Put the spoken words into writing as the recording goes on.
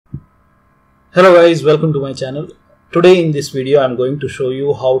Hello guys, welcome to my channel. Today in this video I am going to show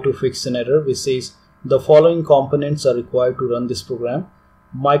you how to fix an error which says the following components are required to run this program: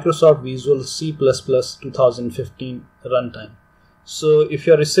 Microsoft Visual C++ 2015 runtime. So if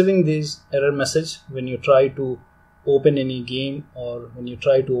you are receiving this error message when you try to open any game or when you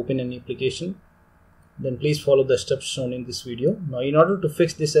try to open any application, then please follow the steps shown in this video. Now in order to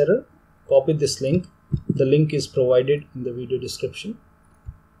fix this error, copy this link. The link is provided in the video description.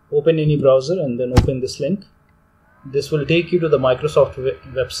 Open any browser and then open this link. This will take you to the Microsoft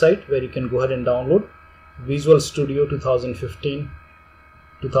website where you can go ahead and download Visual Studio 2015,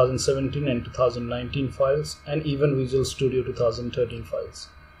 2017 and 2019 files, and even Visual Studio 2013 files.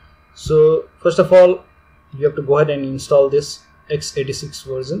 So first of all, you have to go ahead and install this x86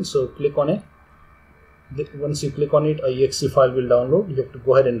 version. So click on it. Once you click on it, a exe file will download. You have to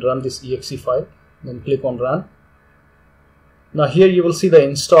go ahead and run this exe file, then click on run. Now here you will see the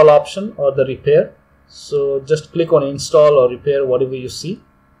install option or the repair. So just click on install or repair, whatever you see,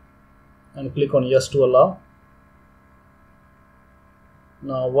 and click on yes to allow.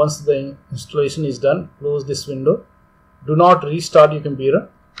 Now once the installation is done, close this window. Do not restart your computer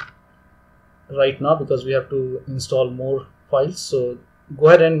right now because we have to install more files. So go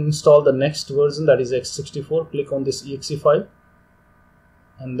ahead and install the next version, that is x64. Click on this exe file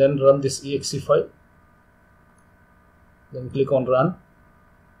and then run this exe file. Then click on run.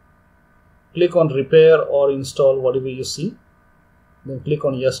 Click on repair or install, whatever you see. Then click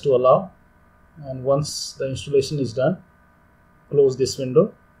on yes to allow. And once the installation is done, close this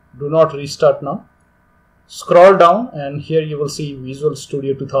window. Do not restart now. Scroll down and here you will see Visual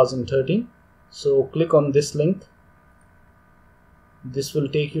Studio 2013. So click on this link. This will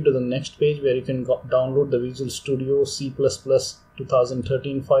take you to the next page where you can download the Visual Studio C++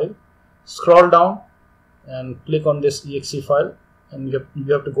 2013 file. Scroll down and click on this exe file, and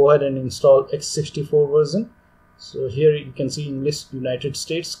you have to go ahead and install x64 version. So here you can see English United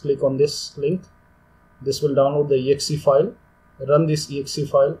States. Click on this link. This will download the exe file. Run this exe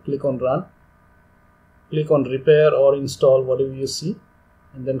file. Click on run. Click on repair or install, whatever you see,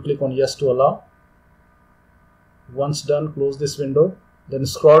 and then click on yes to allow. Once done, close this window. Then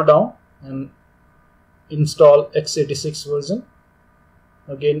scroll down and install x86 version.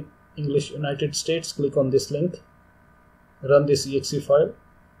 Again, English United States. Click on this link. Run this exe file.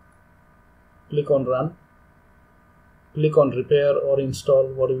 Click on run. Click on repair or install,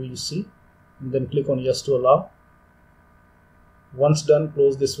 whatever you see, and then click on yes to allow. Once done,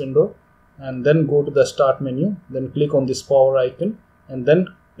 close this window and then go to the start menu. Then click on this power icon and then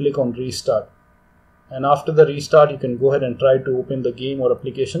click on restart. And after the restart, you can go ahead and try to open the game or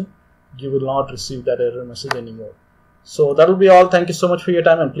application. You will not receive that error message anymore. So that will be all. Thank you so much for your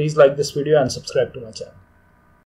time, and please like this video and subscribe to my channel.